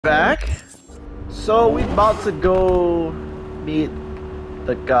Back. So we about to go meet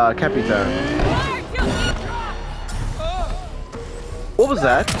the Capitan. What was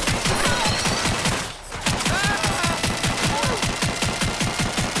that?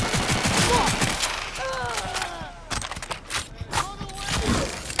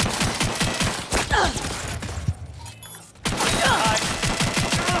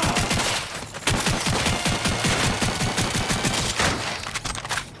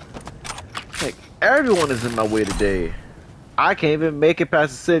 Everyone is in my way today. I can't even make it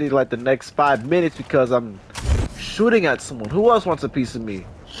past the city like the next 5 minutes because I'm shooting at someone. Who else wants a piece of me?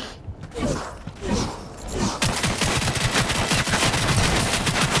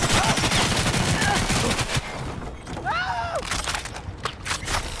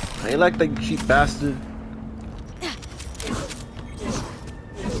 I ain't like that cheap bastard.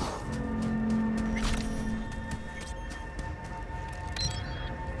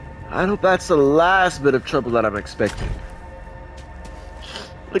 I hope that's the last bit of trouble that I'm expecting.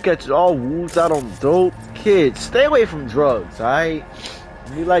 Look at you, all wounds out on dope. Kids, stay away from drugs, alright?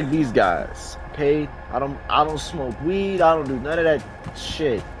 Be like these guys, okay? I don't smoke weed, I don't do none of that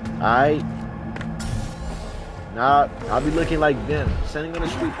shit, alright? Nah, I'll be looking like them, standing on the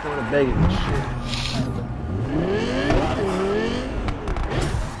street corner begging and shit.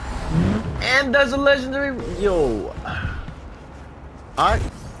 And there's a legendary, yo.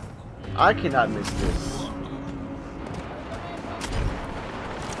 I cannot miss this.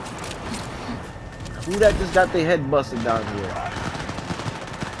 Who that just got their head busted down here?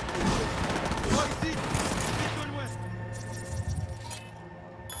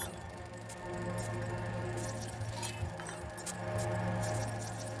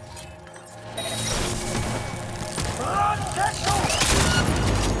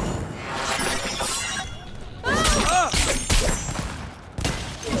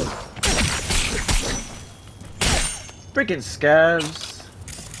 Freaking scavs.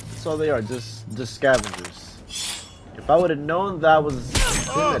 That's all they are, just scavengers. If I would have known that was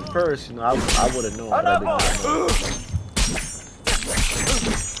him at first, you know, I would have known, but I didn't know.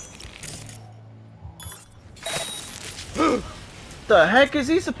 The heck is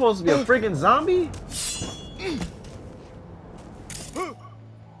he supposed to be, a freaking zombie?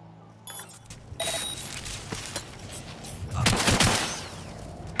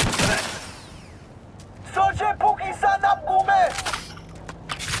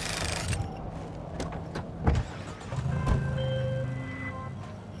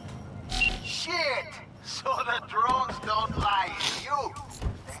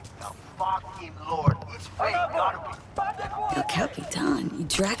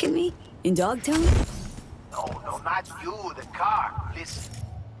 Tracking me? In Dogtown? No, not you, the car. Listen,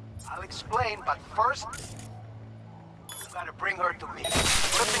 I'll explain, but first, you gotta bring her to me.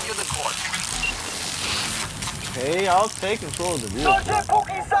 Flipping you the court. Okay, I'll take control of the vehicle.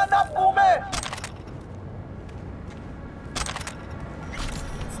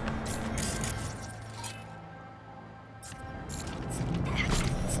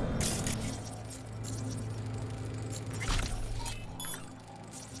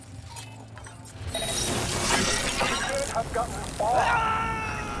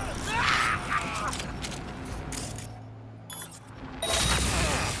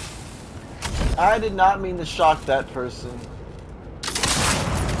 I did not mean to shock that person.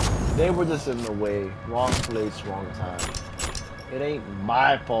 They were just in the way. Wrong place, wrong time. It ain't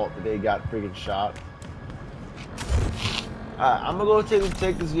my fault that they got freaking shot. Alright, I'm gonna go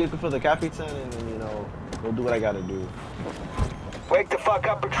take this vehicle for the Capitan and then, you know, go do what I gotta do. Wake the fuck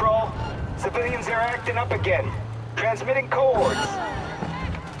up, patrol. Civilians are acting up again. Transmitting codes.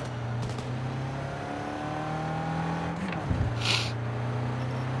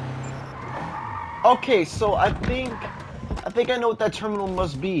 Okay, so I think I know what that terminal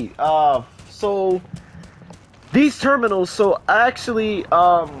must be. So these terminals, so I actually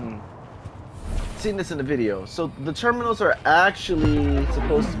seen this in the video. So the terminals are actually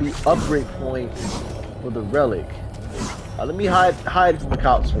supposed to be upgrade points for the relic. Let me hide from the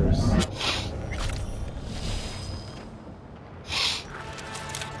cops first.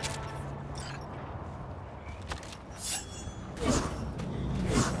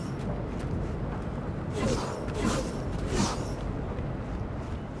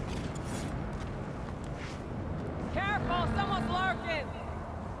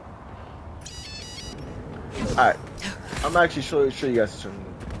 Alright, I'm actually show you guys the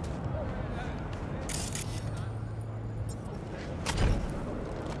terminal.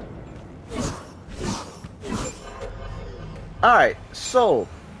 Alright, so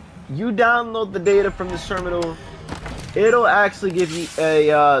you download the data from this terminal it'll actually give you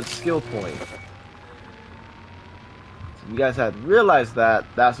a skill point. So you guys had realized that.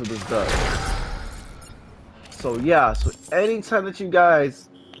 That's what this does. So yeah, so anytime that you guys,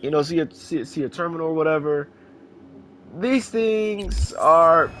 you know, see a terminal or whatever, these things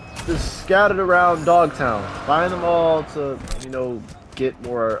are just scattered around Dogtown. Find them all to, you know, get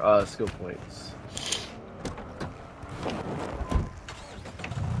more skill points.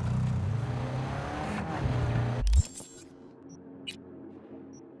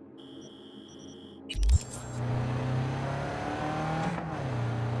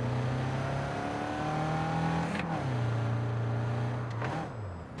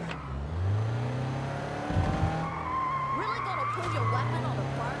 Really gonna pull your weapon on a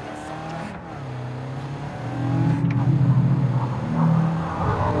bargain soldier?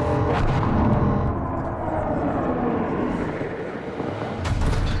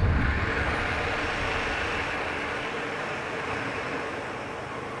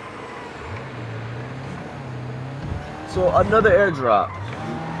 So another airdrop.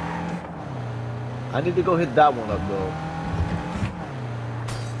 I need to go hit that one up though.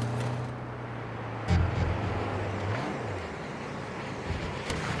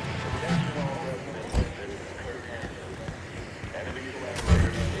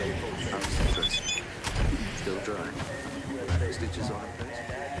 Still dry. Stitches on her face.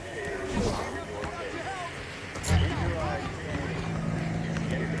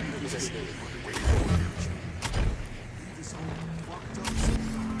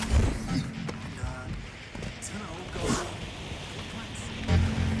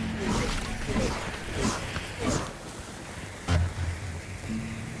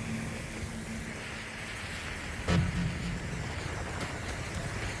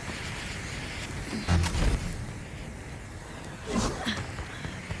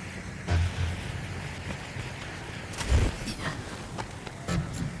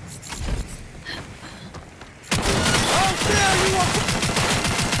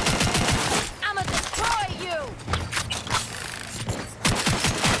 I'ma destroy you!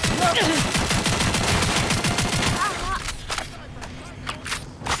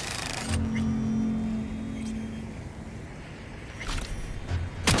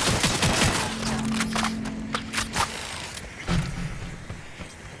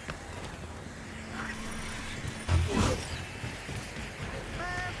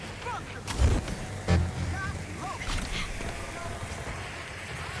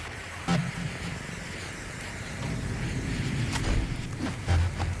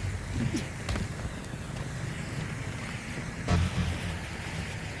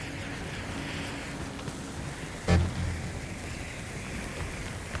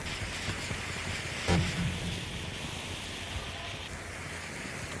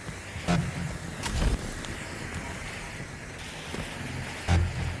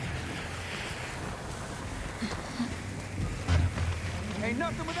 Ain't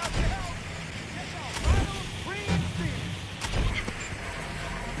nothing without your help. Get your vital green thing.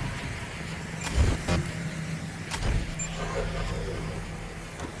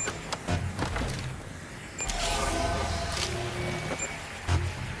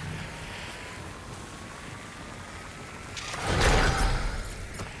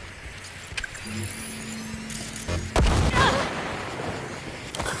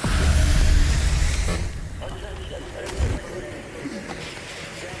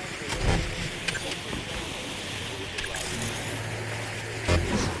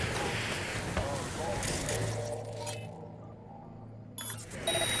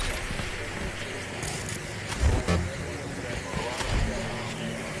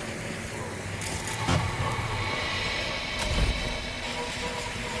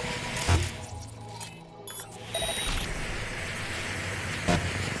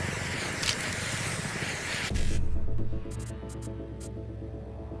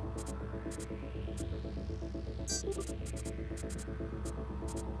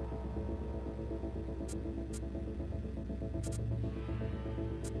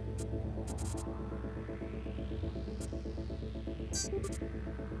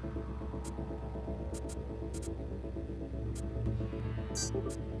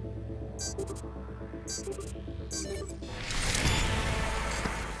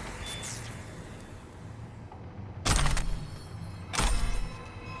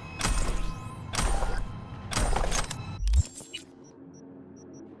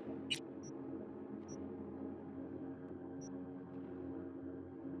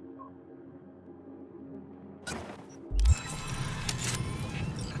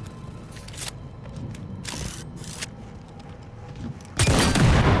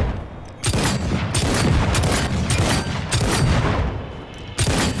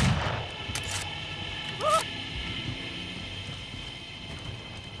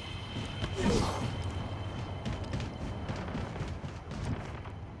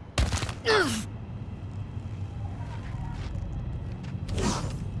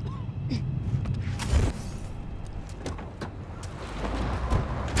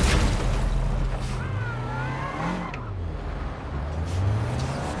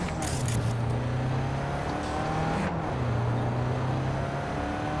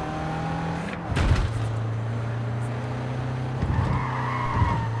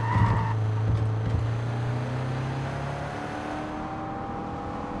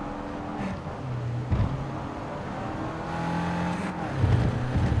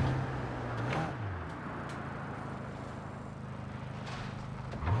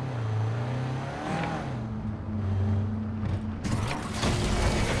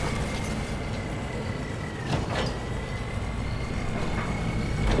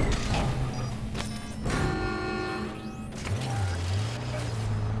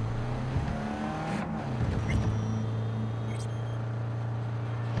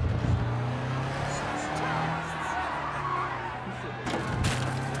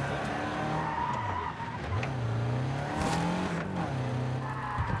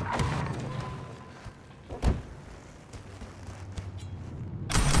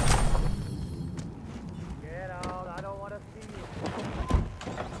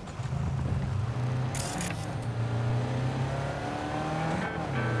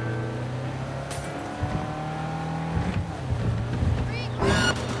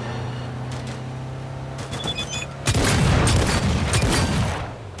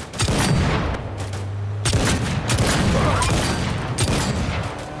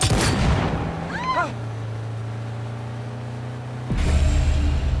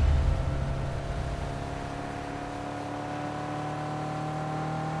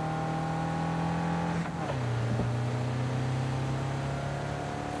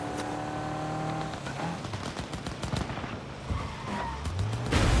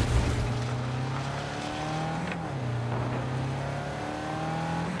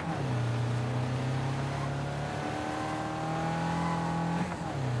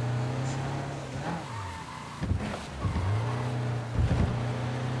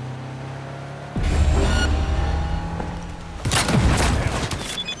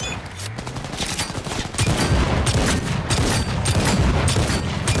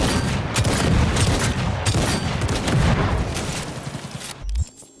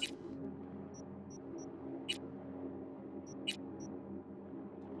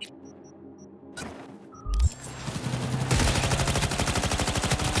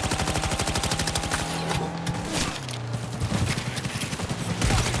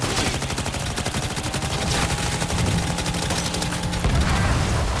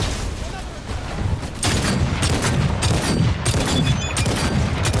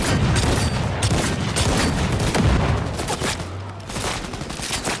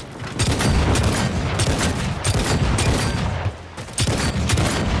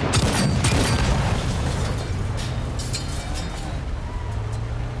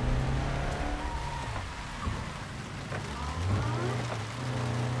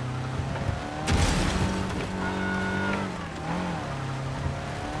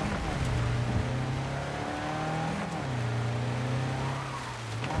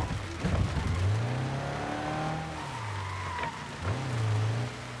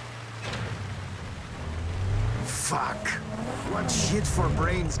 Fuck. What shit for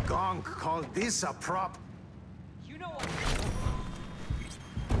brains gonk called this a prop? You know what?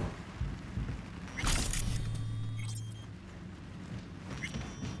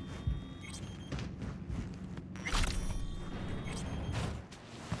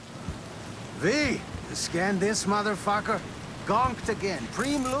 V, you scan this motherfucker? Gonked again.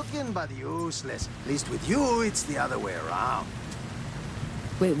 Preem looking, but useless. At least with you, it's the other way around.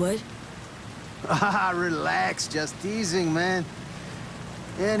 Wait, what? Ah, relax. Just teasing, man.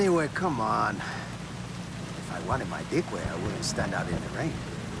 Anyway, come on. If I wanted my dick wet, I wouldn't stand out in the rain.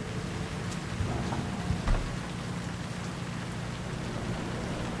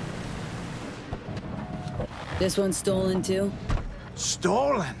 This one's stolen too?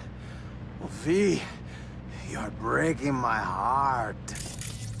 Stolen? Well, V, you're breaking my heart.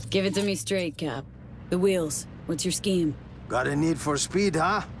 Give it to me straight, Cap. The wheels. What's your scheme? Got a need for speed,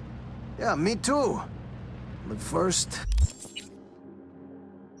 huh? Yeah, me too. But first...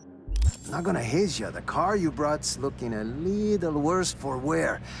 Not gonna haze you. The car you brought's looking a little worse for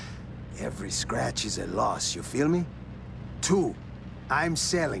wear. Every scratch is a loss, you feel me? 2, I'm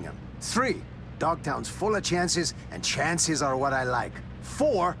selling them. 3, Dogtown's full of chances, and chances are what I like.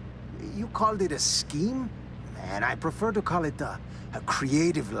 4, you called it a scheme? Man, I prefer to call it a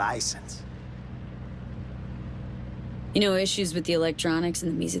creative license. You know, issues with the electronics in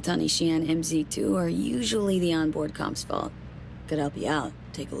the Mizutani Xi'an MZ2 are usually the onboard comp's fault. Could help you out.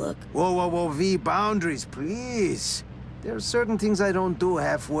 Take a look. Whoa, whoa, whoa, V, boundaries, please. There are certain things I don't do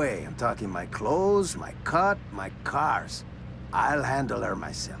halfway. I'm talking my clothes, my cut, my cars. I'll handle her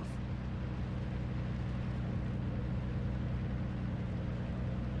myself.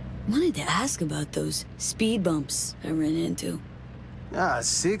 Wanted to ask about those speed bumps I ran into.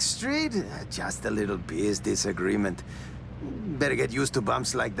 6th Street? Just a little biz disagreement. Better get used to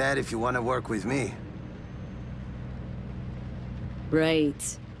bumps like that if you want to work with me.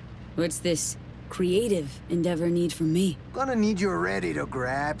 Right. What's this creative endeavor need from me? Gonna need you ready to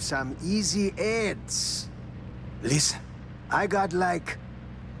grab some easy ads. Listen, I got like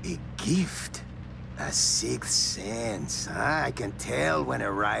a gift. A 6th sense. I can tell when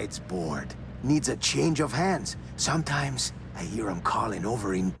a ride's bored. Needs a change of hands. Sometimes I hear him calling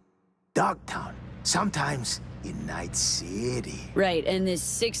over in Dogtown. Sometimes in Night City. Right, and this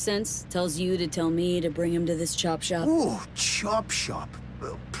 6th sense tells you to tell me to bring him to this chop shop? Ooh, chop shop.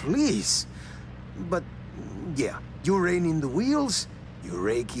 Please. But, yeah, you rein in the wheels, you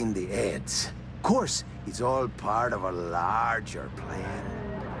rake in the ads. Of course, it's all part of a larger plan.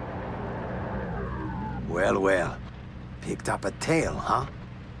 Well, well. Picked up a tail, huh?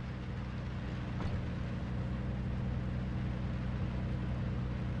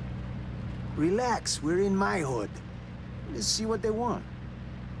 Relax, we're in my hood. Let's see what they want.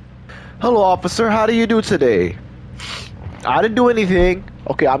 Hello, officer. How do you do today? I didn't do anything.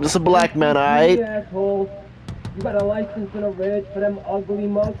 Okay, I'm just a black man, alright? You asshole. You got a license and a reg for them ugly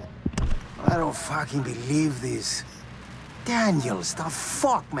mugs? I don't fucking believe this. Daniels, the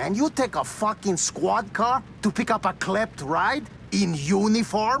fuck, man? You take a fucking squad car to pick up a klept ride? In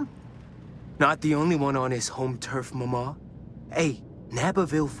uniform? Not the only one on his home turf, Mama. Hey, nab a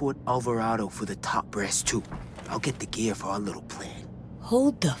Vilfort Alvarado for the top brass, too. I'll get the gear for our little plan.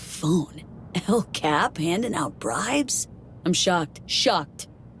 Hold the phone. El Cap handing out bribes? I'm shocked. Shocked.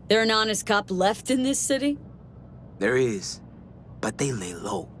 There an honest cop left in this city? There is. But they lay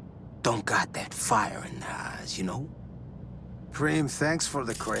low. Don't got that fire in their eyes, you know? Preem, thanks for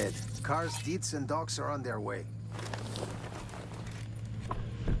the cred. Cars, deets, and docs are on their way.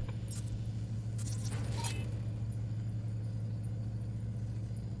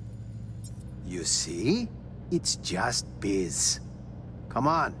 You see? It's just biz. Come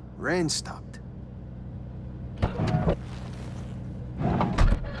on, rain stopped.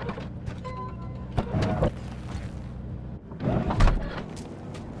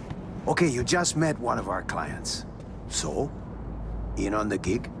 Okay, you just met one of our clients. So? In on the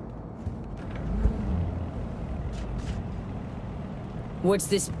gig? What's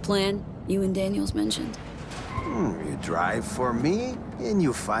this plan you and Daniels mentioned? You drive for me, and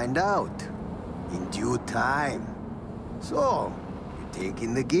you find out. In due time. So, you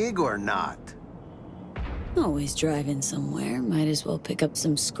taking the gig or not? Always driving somewhere. Might as well pick up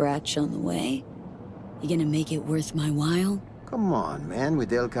some scratch on the way. You gonna make it worth my while? Come on, man.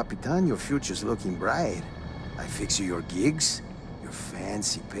 With El Capitan, your future's looking bright. I fix you your gigs, your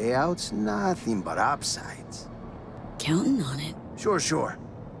fancy payouts, nothing but upsides. Counting on it. Sure.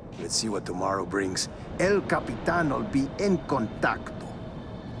 Let's see what tomorrow brings. El Capitan will be en contacto.